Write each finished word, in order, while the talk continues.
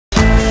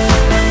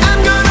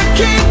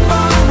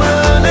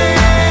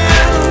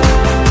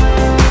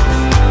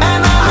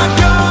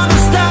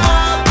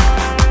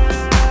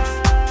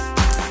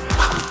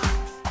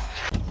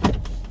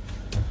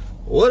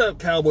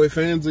Cowboy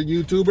fans and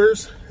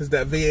YouTubers? It's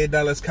that VA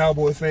Dallas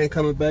Cowboy fan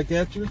coming back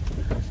at you.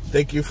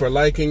 Thank you for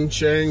liking,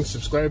 sharing,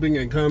 subscribing,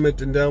 and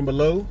commenting down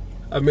below.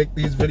 I make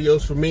these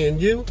videos for me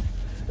and you,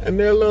 and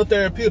they're a little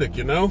therapeutic,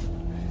 you know?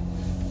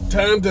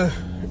 Time to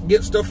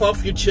get stuff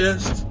off your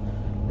chest,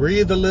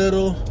 breathe a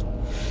little,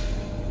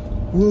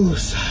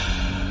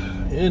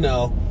 you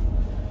know,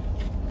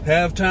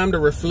 have time to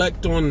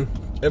reflect on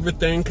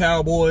everything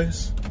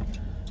Cowboys,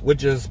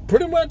 which is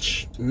pretty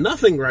much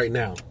nothing right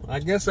now. I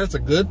guess that's a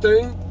good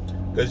thing,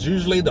 because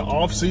usually the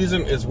off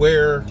season is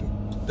where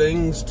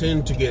things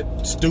tend to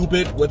get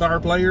stupid with our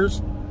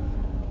players.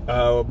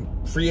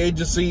 Free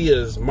agency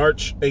is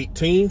March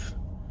 18th.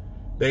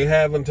 They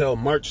have until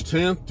March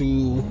 10th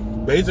to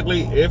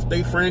basically, if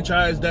they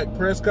franchise Dak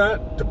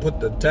Prescott, to put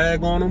the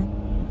tag on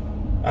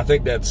him. I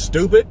think that's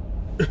stupid.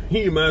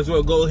 You might as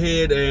well go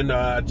ahead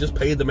and just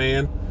pay the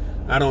man.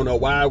 I don't know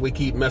why we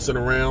keep messing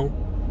around.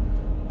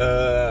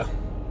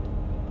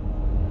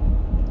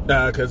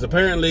 Because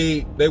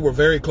apparently they were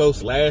very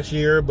close last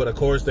year, but of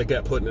course they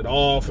kept putting it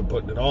off and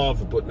putting it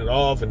off and putting it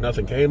off, and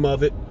nothing came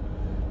of it.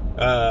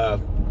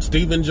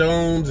 Stephen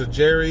Jones and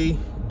Jerry,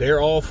 they're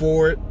all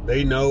for it.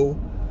 They know.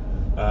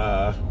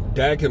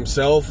 Dak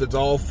himself is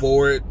all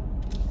for it.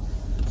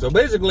 So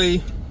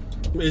basically,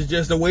 it's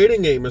just a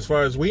waiting game as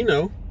far as we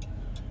know.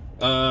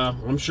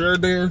 I'm sure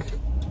the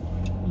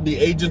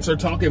agents are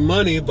talking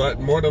money, but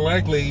more than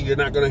likely you're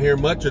not going to hear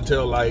much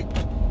until like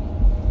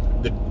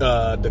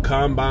the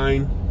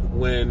combine,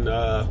 when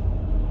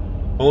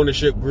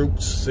ownership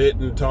groups sit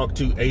and talk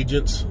to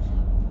agents.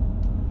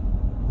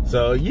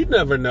 So you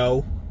never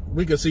know.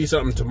 We could see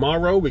something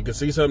tomorrow. We could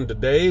see something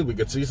today. We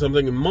could see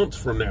something in months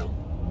from now.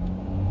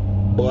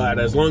 But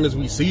as long as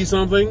we see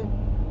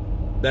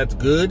something, that's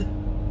good.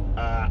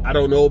 I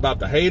don't know about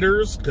the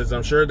haters, because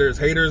I'm sure there's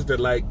haters that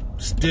like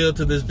still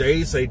to this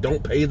day say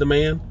don't pay the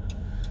man,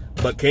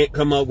 but can't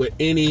come up with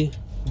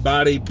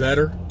anybody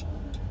better.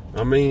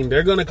 I mean,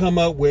 they're going to come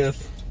up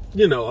with,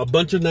 you know, a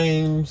bunch of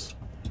names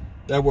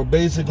that were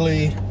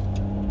basically,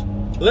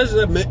 let's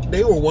admit,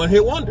 they were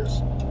one-hit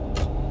wonders.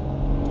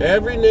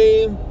 Every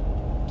name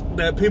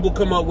that people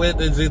come up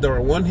with is either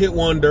a one-hit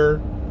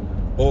wonder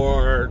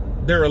or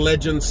they're a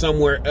legend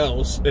somewhere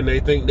else, and they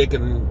think they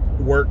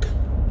can work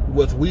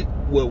with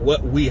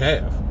what we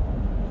have.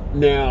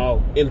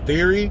 Now, in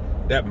theory,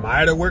 that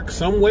might have worked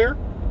somewhere,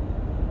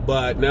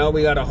 but now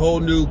we got a whole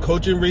new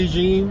coaching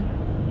regime,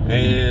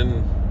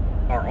 and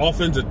our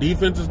offense and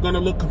defense is going to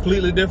look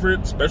completely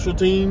different. Special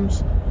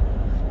teams.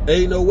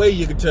 Ain't no way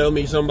you could tell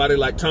me somebody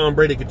like Tom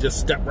Brady could just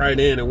step right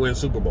in and win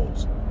Super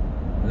Bowls.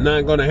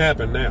 Not going to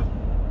happen now.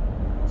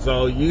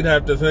 So you'd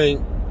have to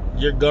think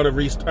you're going to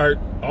restart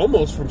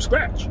almost from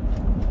scratch.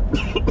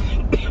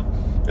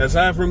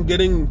 Aside from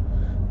getting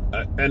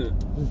and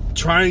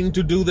trying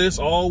to do this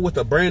all with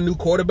a brand new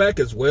quarterback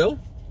as well.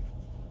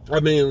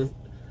 I mean,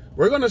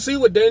 we're going to see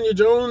what Daniel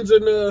Jones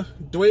and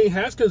Dwayne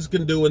Haskins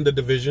can do in the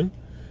division.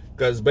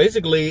 Because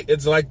basically,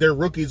 it's like they're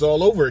rookies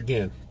all over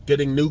again.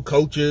 Getting new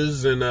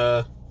coaches and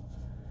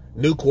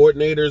new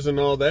coordinators and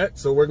all that.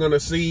 So we're going to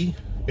see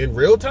in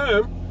real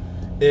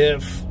time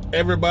if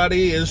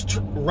everybody is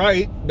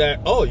right that,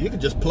 oh, you can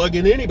just plug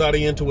in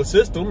anybody into a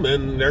system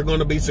and they're going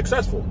to be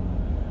successful.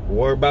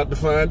 We're about to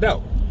find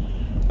out.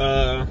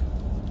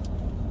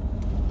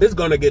 It's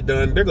going to get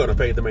done. They're going to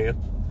pay the man.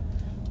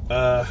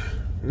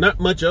 Not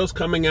much else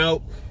coming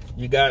out.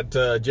 You got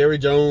Jerry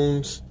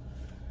Jones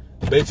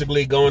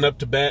basically going up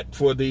to bat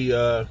for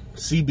the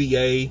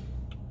CBA.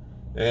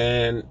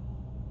 And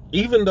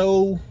even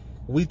though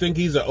we think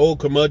he's an old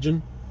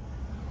curmudgeon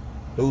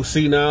who's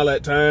senile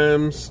at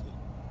times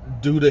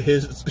due to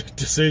his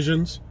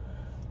decisions,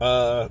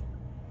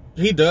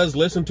 he does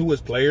listen to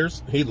his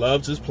players. He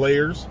loves his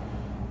players.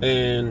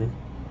 And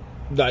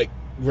like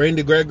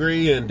Randy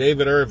Gregory and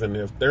David Irvin,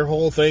 if their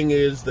whole thing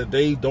is that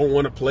they don't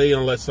want to play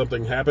unless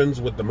something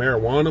happens with the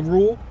marijuana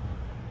rule,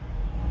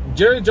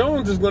 Jerry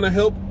Jones is going to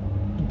help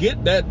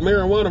get that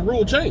marijuana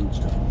rule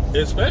changed,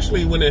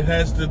 especially when it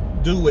has to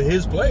do with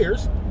his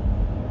players.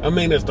 I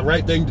mean, it's the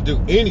right thing to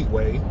do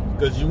anyway,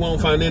 because you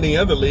won't find any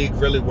other league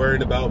really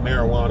worried about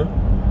marijuana.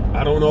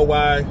 I don't know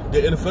why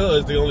the NFL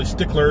is the only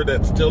stickler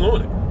that's still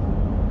on it.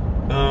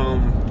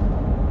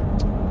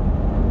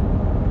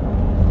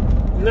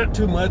 Not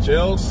too much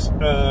else.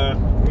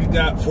 We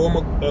got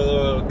former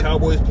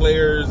Cowboys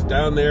players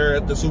down there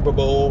at the Super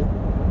Bowl,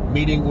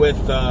 meeting with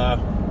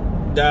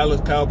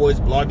Dallas Cowboys,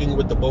 blogging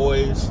with the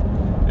boys,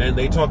 and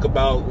they talk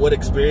about what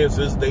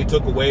experiences they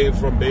took away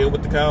from being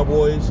with the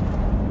Cowboys.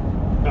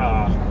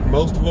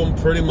 Most of them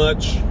pretty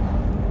much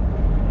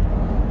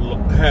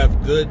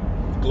have good,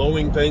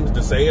 glowing things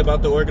to say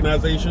about the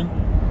organization.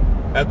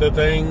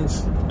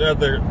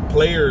 Other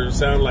players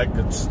sound like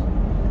it's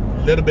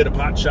a little bit of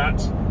pot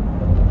shots.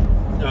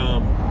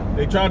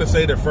 They try to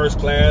say they're first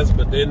class,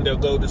 but then they'll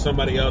go to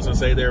somebody else and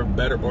say they're a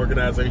better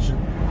organization.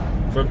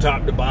 From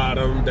top to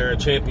bottom, they're a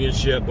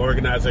championship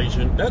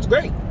organization. That's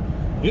great.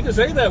 You can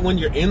say that when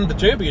you're in the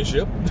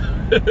championship.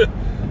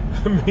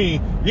 I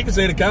mean, you can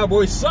say the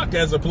Cowboys suck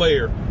as a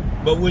player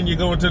But when you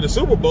go into the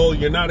Super Bowl,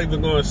 you're not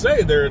even going to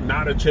say they're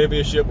not a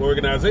championship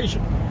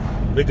organization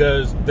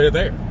because they're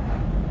there.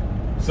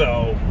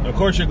 So, of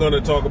course, you're going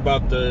to talk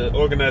about the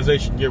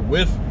organization you're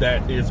with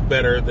that is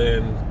better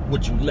than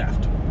what you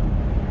left.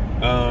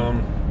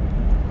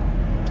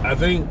 I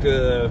think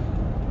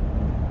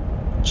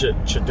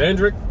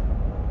Chadendrick,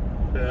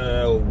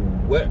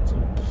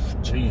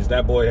 jeez,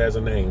 that boy has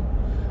a name.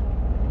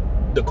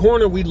 The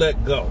corner we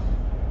let go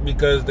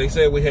because they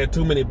said we had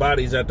too many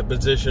bodies at the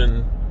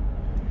position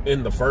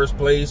in the first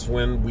place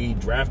when we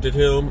drafted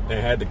him and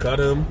had to cut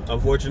him,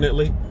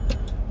 unfortunately.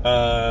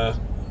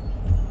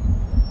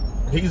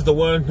 He's the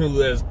one who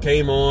has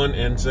came on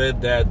and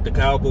said that the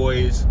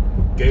Cowboys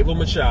gave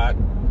him a shot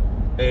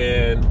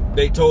and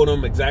they told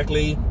him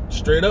exactly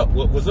straight up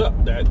what was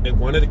up, that they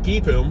wanted to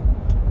keep him,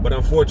 but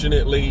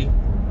unfortunately,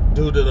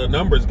 due to the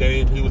numbers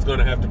game, he was going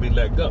to have to be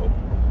let go.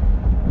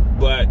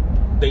 But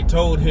they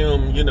told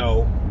him, you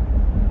know,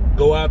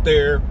 go out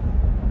there,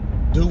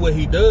 do what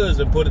he does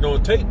and put it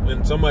on tape,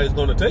 and somebody's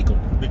going to take him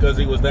because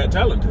he was that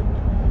talented.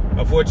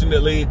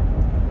 Unfortunately,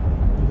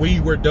 we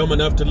were dumb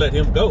enough to let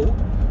him go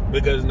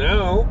because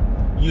now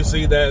you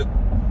see that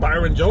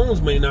Byron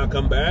Jones may not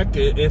come back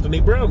and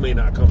Anthony Brown may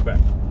not come back.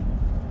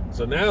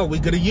 So now we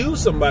could have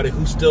used somebody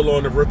who's still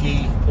on the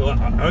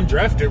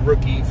undrafted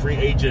rookie free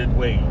agent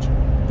wage.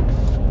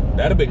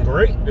 That'd have been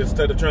great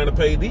instead of trying to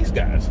pay these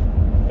guys.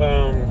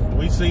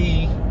 We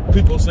see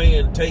people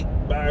saying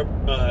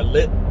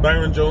let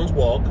Byron Jones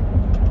walk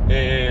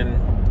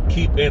and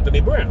keep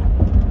Anthony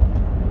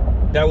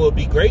Brown. That would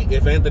be great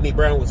if Anthony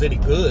Brown was any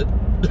good.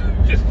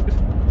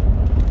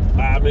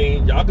 I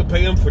mean, y'all could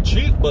pay him for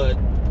cheap, but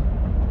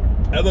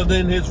other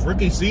than his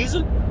rookie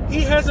season,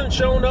 he hasn't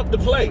shown up to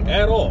play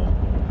at all.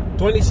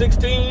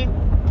 2016,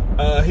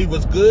 he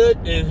was good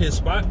in his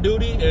spot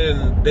duty,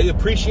 and they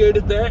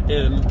appreciated that,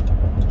 and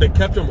they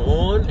kept him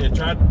on and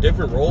tried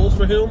different roles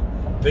for him,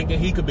 thinking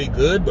he could be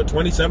good. But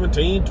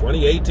 2017,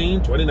 2018,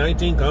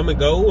 2019 come and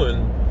go,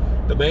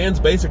 and the man's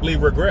basically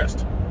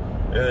regressed.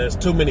 There's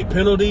too many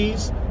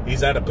penalties.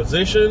 He's out of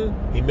position.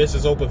 He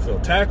misses open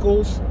field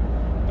tackles.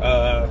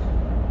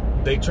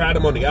 They tried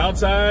him on the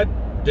outside,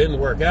 didn't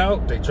work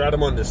out. They tried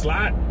him on the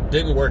slot,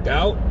 didn't work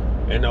out.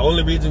 And the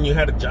only reason you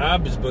had a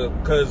job is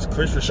because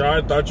Chris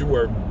Richard thought you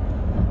were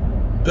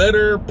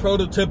better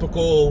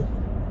prototypical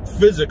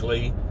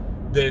physically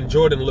than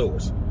Jordan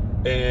Lewis.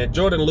 And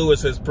Jordan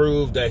Lewis has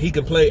proved that he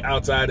can play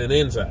outside and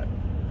inside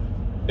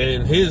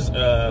in his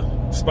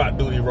spot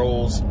duty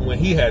roles when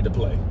he had to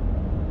play.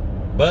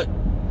 But,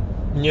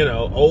 you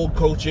know, old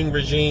coaching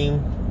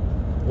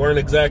regime weren't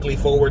exactly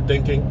forward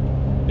thinking.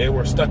 They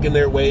were stuck in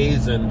their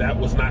ways, and that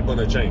was not going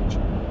to change.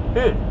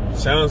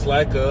 Sounds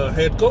like a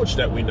head coach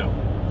that we know.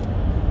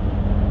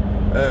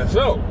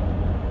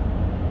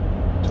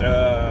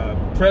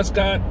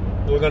 Prescott,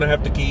 we're going to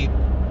have to keep.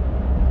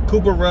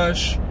 Cooper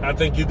Rush, I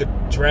think you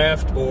could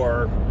draft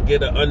or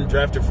get an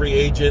undrafted free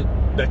agent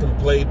that can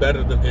play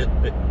better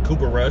than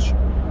Cooper Rush.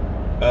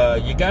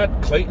 You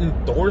got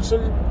Clayton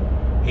Thorson.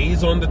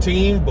 He's on the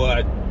team,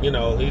 but, you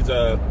know, he's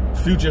a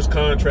futures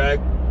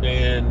contract,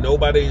 and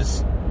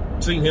nobody's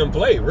seen him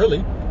play,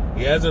 really.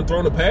 He hasn't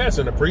thrown a pass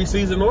in a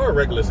preseason or a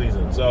regular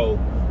season, so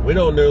we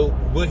don't know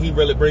what he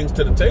really brings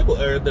to the table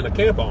other than a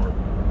camp arm.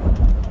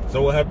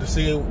 So we'll have to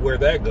see where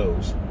that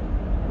goes.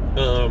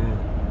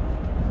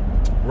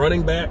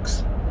 Running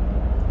backs,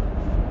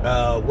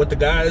 with the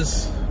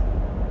guys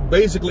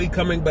basically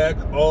coming back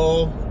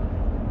all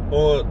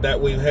on that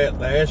we've had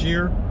last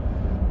year,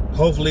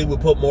 hopefully we'll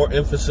put more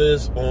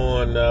emphasis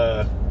on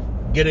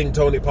getting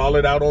Tony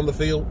Pollard out on the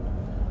field,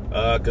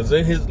 because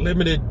in his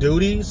limited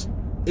duties,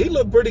 he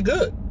looked pretty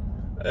good.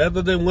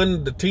 Other than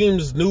when the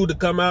teams knew to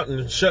come out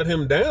and shut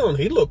him down,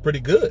 he looked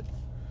pretty good.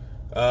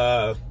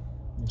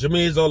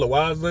 Jameis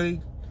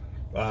Olawale,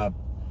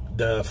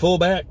 the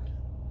fullback,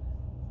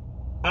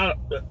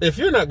 if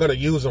you're not going to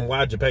use him,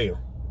 why'd you pay him?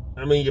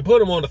 I mean, you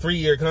put him on a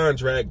 3-year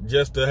contract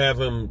just to have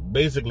him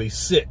basically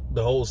sit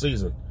the whole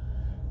season.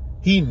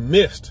 He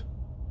missed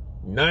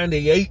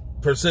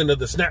 98% of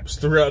the snaps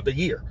throughout the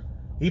year.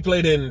 He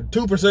played in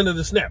 2% of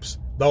the snaps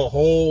the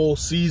whole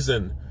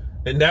season.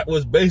 And that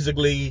was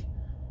basically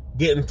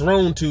getting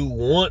thrown to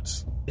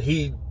once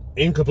he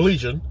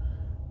incompletion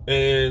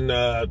and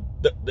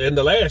in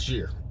the last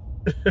year.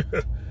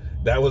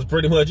 That was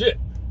pretty much it.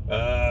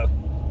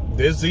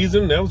 This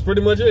season, that was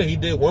pretty much it. He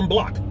did one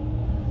block.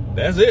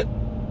 That's it.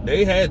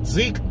 They had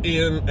Zeke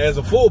in as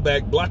a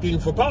fullback blocking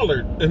for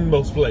Pollard in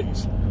most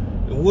plays.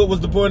 What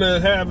was the point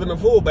of having a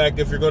fullback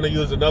if you're going to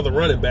use another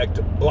running back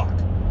to block?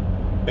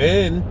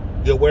 And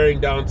you're wearing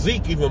down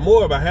Zeke even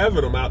more by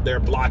having him out there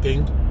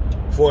blocking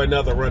for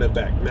another running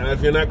back. Now,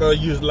 if you're not going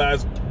to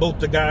utilize both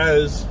the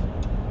guys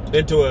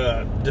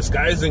into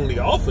disguising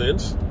the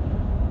offense,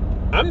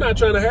 I'm not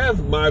trying to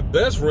have my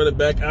best running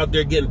back out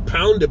there getting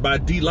pounded by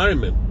D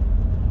linemen.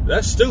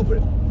 That's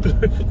stupid.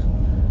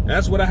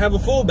 That's what I have a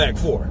fullback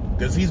for,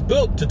 because he's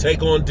built to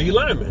take on D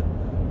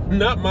linemen,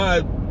 not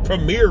my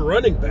premier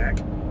running back.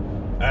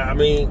 I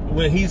mean,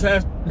 when he's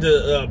has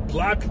to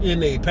block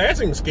in a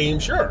passing scheme,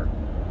 sure.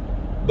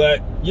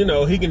 But you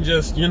know, he can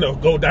just, you know,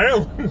 go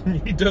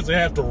down. He doesn't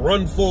have to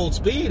run full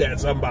speed at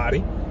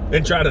somebody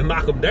and try to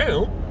knock them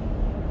down.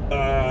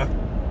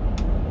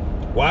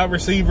 Wide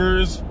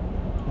receivers,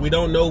 we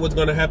don't know what's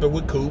going to happen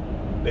with Coop.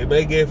 They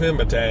may give him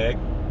a tag.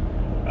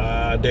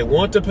 They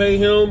want to pay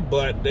him,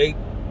 but they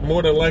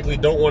more than likely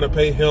don't want to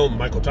pay him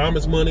Michael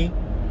Thomas money.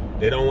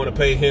 They don't want to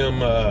pay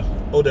him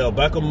Odell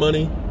Beckham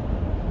money.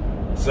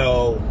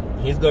 So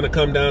he's going to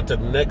come down to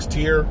the next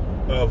tier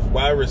of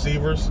wide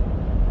receivers.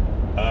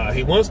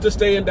 He wants to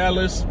stay in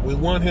Dallas. We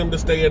want him to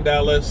stay in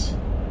Dallas.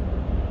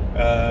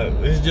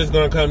 It's just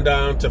going to come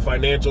down to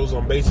financials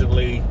on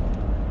basically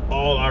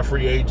all our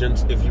free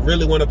agents. If you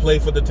really want to play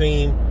for the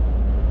team,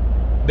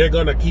 they're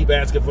going to keep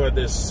asking for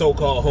this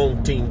so-called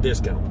home team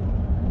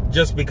discount.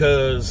 Just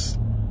because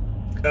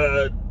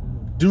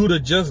due to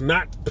just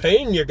not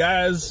paying your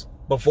guys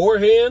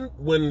beforehand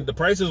when the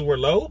prices were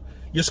low,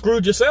 you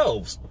screwed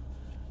yourselves.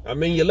 I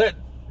mean, you let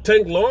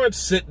Tank Lawrence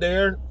sit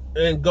there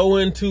and go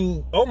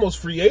into almost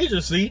free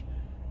agency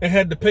and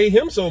had to pay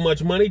him so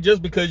much money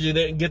just because you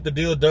didn't get the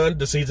deal done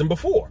the season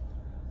before.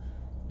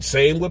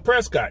 Same with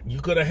Prescott.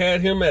 You could have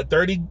had him at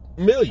 $30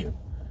 million,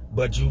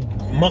 but you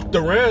mucked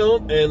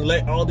around and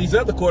let all these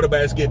other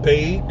quarterbacks get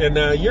paid, and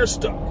now you're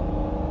stuck.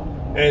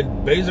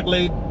 And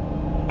basically,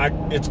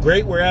 it's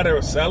great we're out of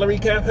a salary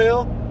cap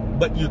hell,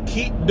 but you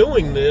keep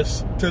doing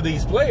this to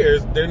these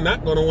players, they're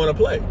not going to want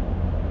to play.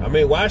 I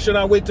mean, why should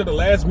I wait till the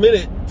last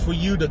minute for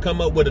you to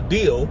come up with a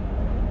deal,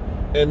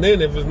 and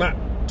then if it's not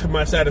to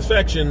my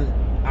satisfaction,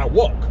 I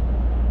walk?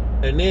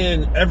 And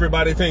then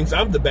everybody thinks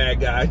I'm the bad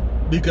guy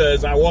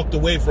because I walked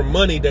away from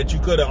money that you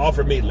could have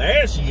offered me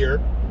last year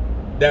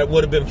that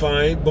would have been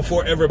fine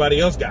before everybody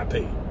else got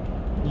paid.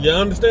 You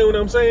understand what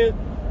I'm saying?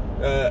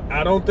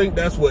 I don't think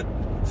that's what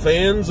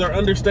fans are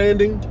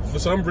understanding. For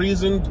some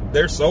reason,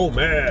 they're so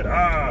mad.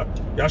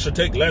 Y'all should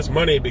take less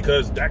money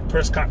because Dak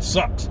Prescott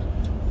sucks.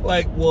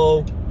 Like,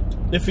 well,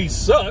 if he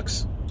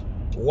sucks,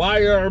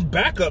 why are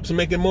backups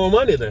making more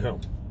money than him?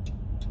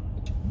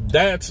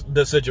 That's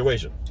the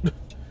situation.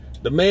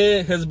 The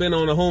man has been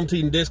on a home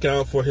team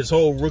discount for his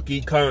whole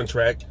rookie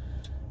contract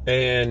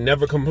and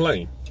never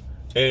complained.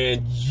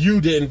 And you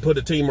didn't put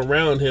a team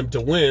around him to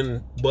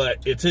win, but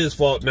it's his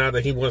fault now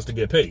that he wants to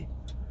get paid.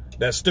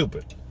 That's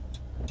stupid.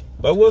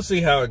 But we'll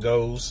see how it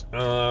goes.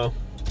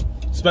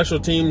 Special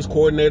teams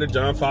coordinator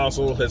John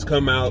Fossil has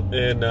come out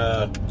and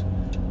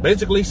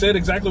basically said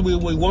exactly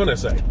what we want to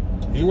say.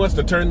 He wants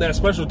to turn that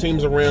special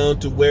teams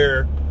around to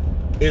where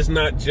it's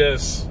not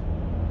just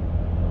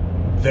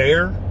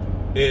there,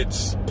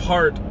 it's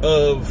part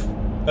of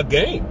a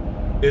game.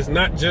 It's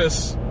not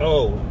just,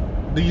 oh,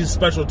 these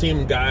special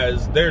team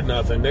guys, they're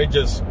nothing. They're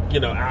just,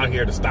 out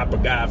here to stop a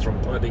guy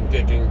from punting,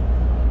 kicking,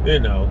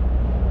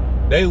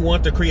 They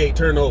want to create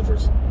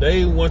turnovers.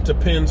 They want to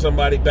pin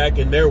somebody back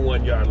in their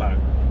 1 yard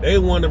line. They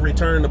want to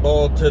return the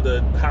ball to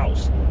the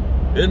house.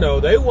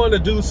 They want to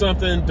do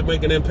something to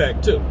make an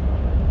impact too.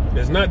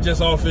 It's not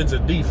just offense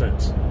and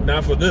defense,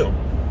 not for them.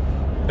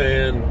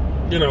 And,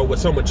 with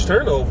so much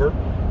turnover,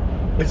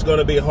 it's going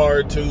to be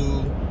hard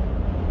to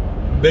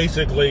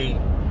basically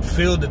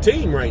field the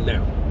team right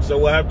now. So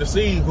we'll have to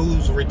see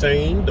who's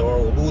retained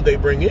or who they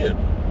bring in,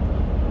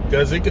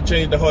 because it could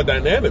change the whole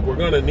dynamic. We're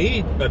going to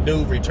need a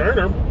new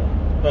returner,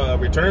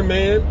 return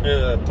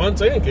man,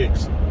 punts and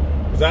kicks,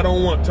 because I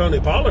don't want Tony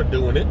Pollard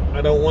doing it.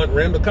 I don't want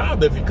Randall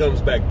Cobb if he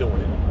comes back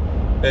doing it.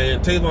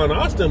 And Tavon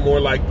Austin more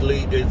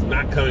likely is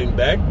not coming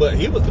back, but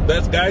he was the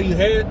best guy you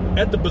had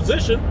at the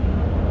position,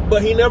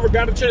 but he never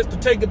got a chance to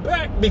take it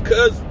back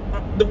because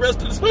the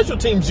rest of the special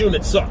teams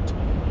unit sucked.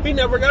 He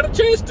never got a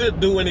chance to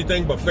do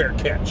anything but fair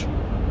catch.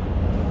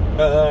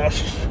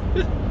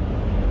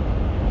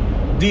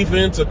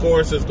 Defense, of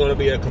course, is going to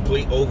be a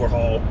complete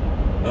overhaul.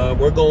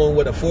 We're going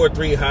with a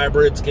 4-3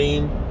 hybrid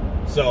scheme,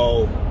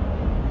 so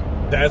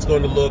that's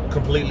going to look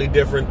completely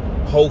different,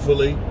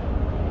 hopefully,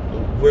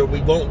 where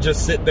we won't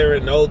just sit there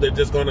and know they're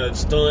just going to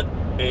stunt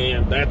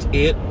and that's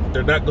it.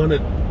 They're not going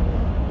to,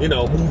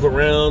 move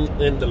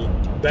around in the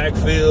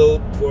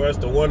backfield for us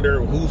to wonder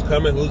who's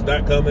coming, who's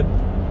not coming.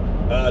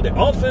 The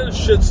offense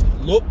should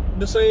look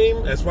the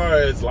same as far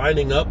as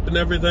lining up and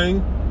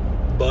everything,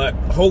 but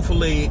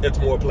hopefully it's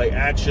more play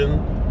action.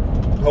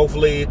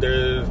 Hopefully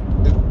there's,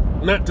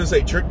 not to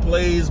say trick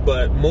plays,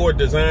 but more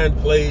designed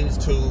plays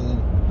to,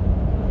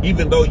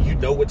 even though you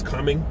know it's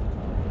coming,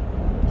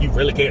 you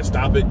really can't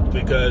stop it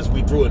because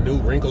we threw a new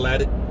wrinkle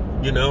at it,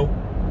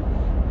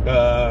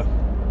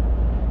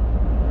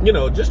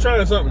 just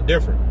trying something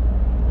different.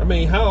 I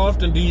mean, how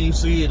often do you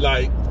see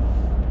like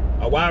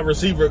a wide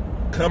receiver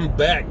come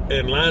back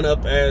and line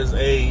up as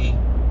a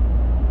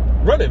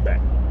running back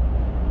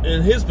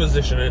in his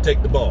position and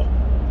take the ball?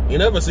 You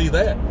never see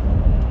that.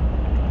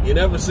 You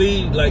never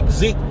see like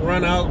Zeke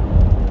run out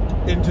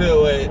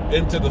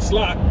into the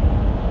slot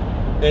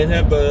and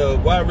have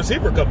the wide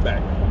receiver come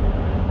back.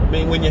 I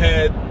mean, when you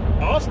had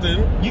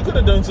Austin, you could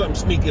have done something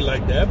sneaky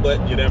like that,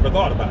 but you never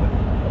thought about it.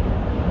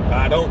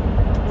 I don't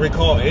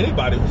recall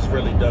anybody who's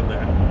really done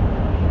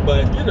that.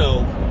 But,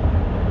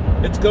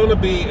 it's going to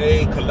be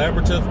a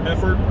collaborative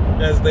effort.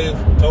 as they've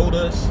told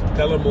us.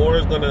 Kellen Moore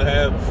is going to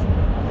have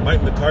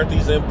Mike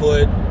McCarthy's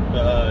input,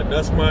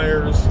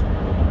 Nussmeier's.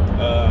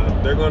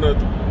 They're going to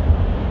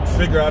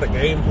figure out a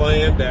game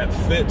plan that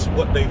fits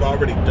what they've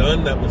already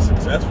done that was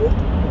successful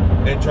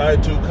and try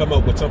to come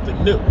up with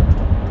something new.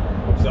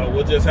 So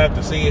we'll just have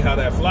to see how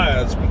that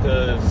flies,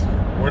 because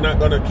we're not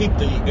going to keep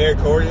the Air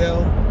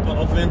Coryell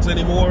offense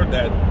anymore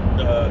that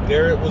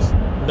Garrett was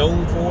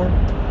known for.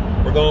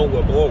 We're going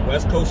with more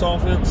West Coast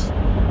offense.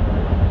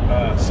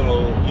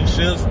 So you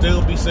should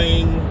still be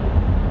seeing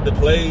the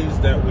plays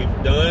that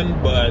we've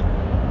done, but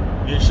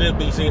you should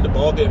be seeing the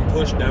ball getting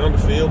pushed down the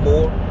field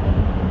more.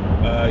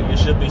 You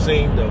should be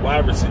seeing the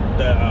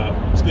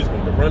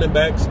the running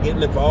backs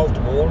getting involved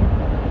more.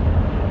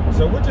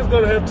 So we're just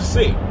going to have to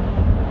see.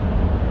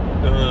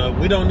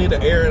 We don't need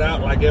to air it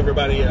out like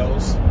everybody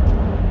else.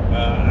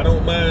 I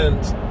don't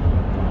mind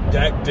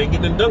Dak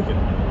dinking and dunking.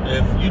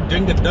 If you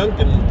dink and dunk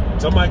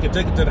and somebody can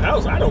take it to the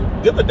house, I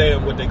don't give a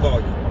damn what they call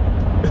you,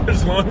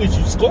 as long as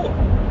you score.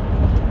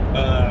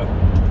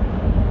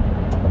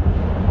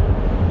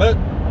 But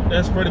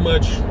that's pretty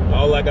much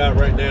all I got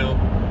right now.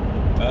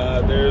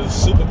 There's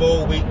Super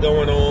Bowl week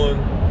going on.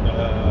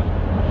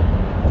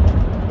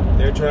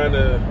 They're trying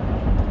to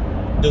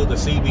do the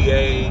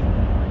CBA.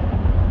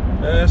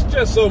 There's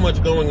just so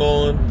much going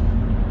on.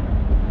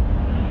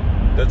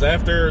 Because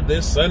after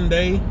this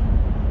Sunday,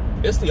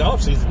 it's the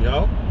off season,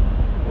 y'all.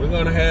 We're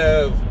going to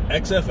have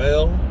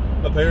XFL,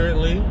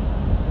 apparently.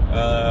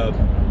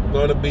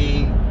 Going to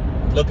be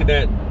looking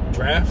at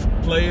draft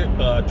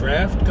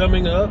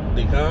coming up,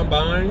 the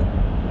combine.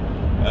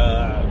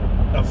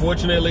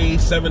 Unfortunately,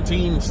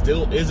 17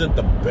 still isn't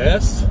the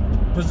best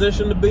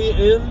position to be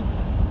in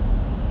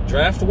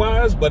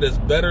draft-wise, but it's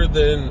better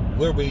than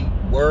where we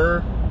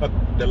were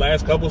the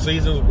last couple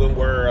seasons when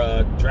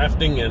we're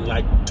drafting in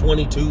like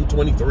 22,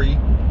 23,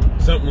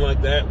 something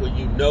like that, where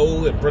you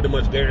know and pretty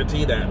much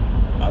guarantee that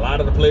a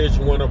lot of the players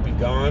you want to be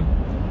gone.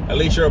 At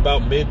least you're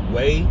about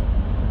midway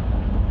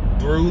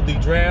through the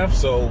draft,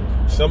 so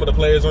some of the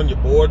players on your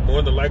board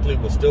more than likely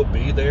will still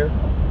be there.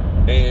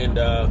 And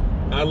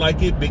I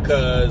like it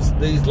because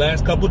these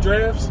last couple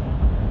drafts,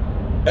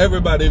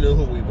 everybody knew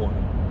who we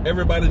wanted.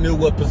 Everybody knew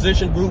what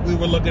position group we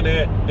were looking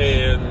at,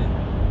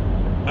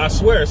 and I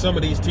swear some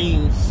of these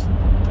teams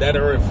that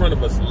are in front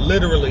of us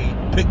literally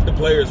pick the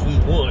players we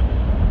want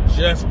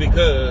just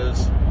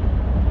because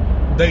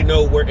they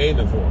know we're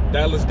aiming for.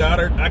 Dallas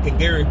Goedert, I can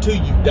guarantee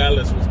you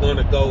Dallas was going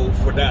to go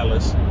for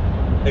Dallas,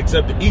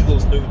 except the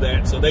Eagles knew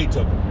that, so they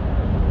took him.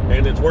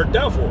 And it's worked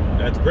out for them.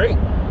 That's great.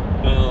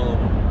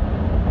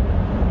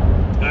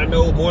 I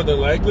know more than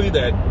likely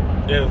that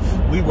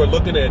if we were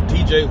looking at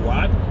T.J.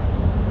 Watt,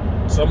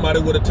 somebody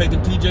would have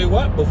taken T.J.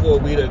 Watt before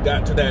we'd have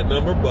got to that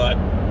number, but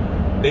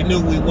they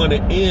knew we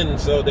wanted in,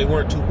 so they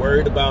weren't too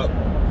worried about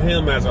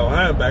him as a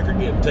linebacker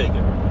getting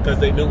taken because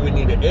they knew we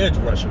needed edge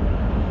rusher.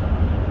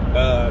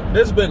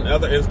 There's been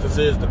other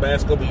instances the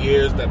past couple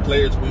years that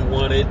players we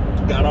wanted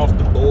got off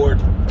the board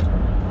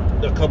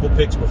a couple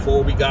picks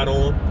before we got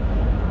on,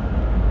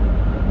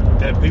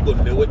 and people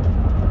knew it.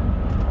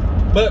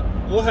 But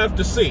we'll have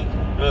to see.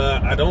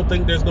 I don't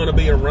think there's going to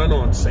be a run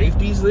on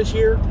safeties this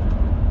year,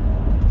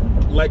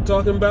 like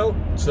talking about.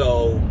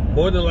 So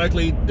more than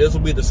likely, this will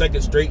be the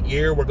second straight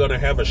year we're going to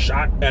have a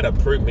shot at a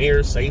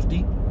premier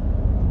safety.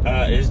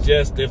 It's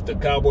just if the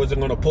Cowboys are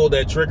going to pull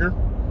that trigger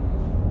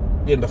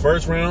in the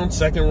first round,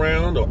 second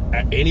round, or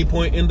at any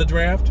point in the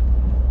draft,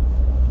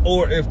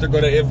 or if they're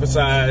going to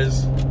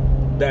emphasize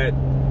that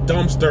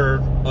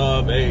dumpster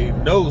of a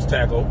nose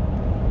tackle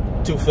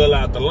to fill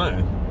out the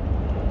line,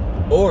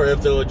 or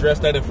if they'll address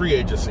that in free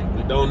agency.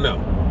 We don't know.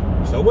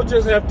 So we'll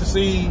just have to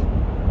see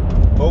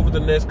over the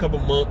next couple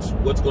months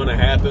what's going to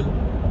happen,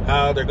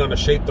 how they're going to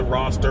shape the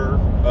roster,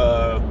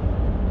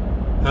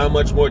 how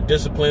much more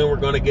discipline we're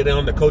going to get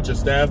on the coaching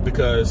staff,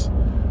 because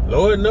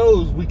Lord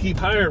knows we keep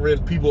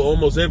hiring people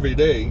almost every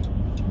day,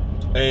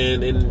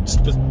 and in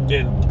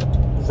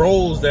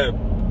roles that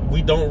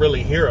we don't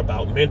really hear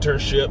about,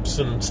 mentorships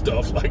and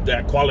stuff like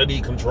that,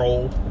 quality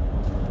control.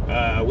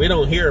 We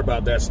don't hear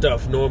about that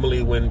stuff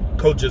normally when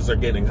coaches are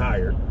getting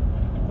hired,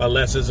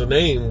 unless it's a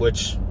name,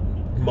 which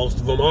most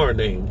of them are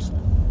names.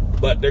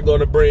 But they're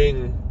going to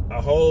bring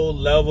a whole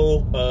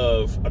level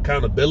of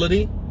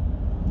accountability.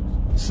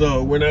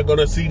 So we're not going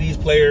to see these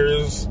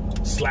players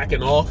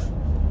slacking off,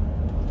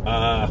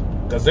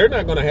 because they're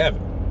not going to have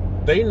it.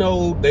 They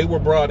know they were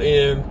brought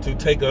in to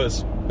take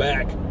us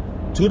back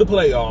to the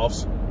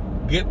playoffs,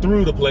 get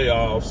through the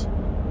playoffs,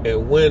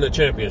 and win a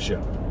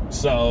championship.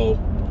 So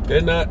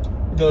they're not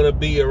going to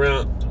be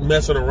around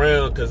messing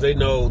around, because they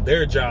know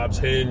their jobs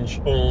hinge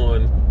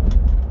on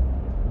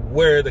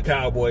where the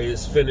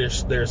Cowboys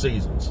finish their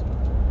seasons.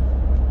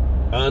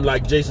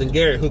 Unlike Jason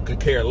Garrett, who could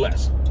care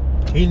less.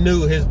 He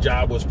knew his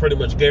job was pretty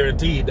much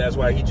guaranteed. That's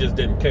why he just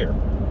didn't care.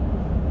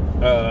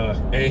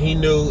 And he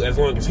knew as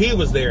long as he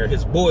was there,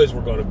 his boys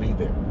were going to be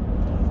there.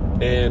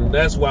 And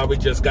that's why we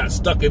just got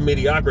stuck in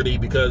mediocrity,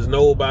 because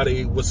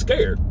nobody was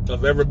scared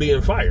of ever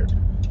being fired.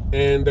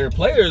 And their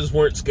players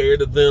weren't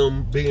scared of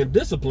them being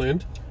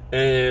disciplined,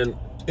 and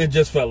it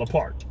just fell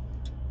apart.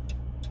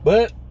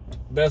 But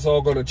that's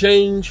all going to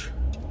change,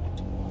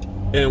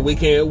 and we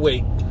can't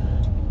wait.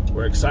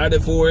 We're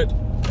excited for it.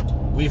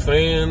 We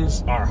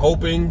fans are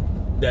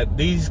hoping that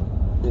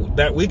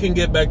we can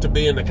get back to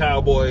being the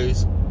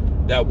Cowboys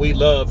that we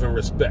love and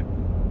respect.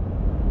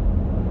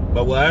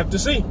 But we'll have to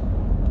see.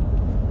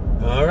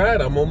 All right,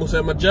 I'm almost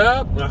at my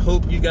job. I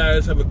hope you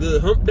guys have a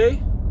good hump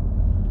day.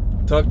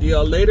 Talk to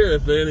y'all later.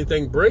 If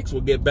anything breaks,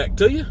 we'll get back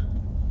to you.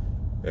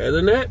 Other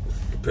than that,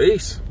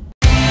 peace.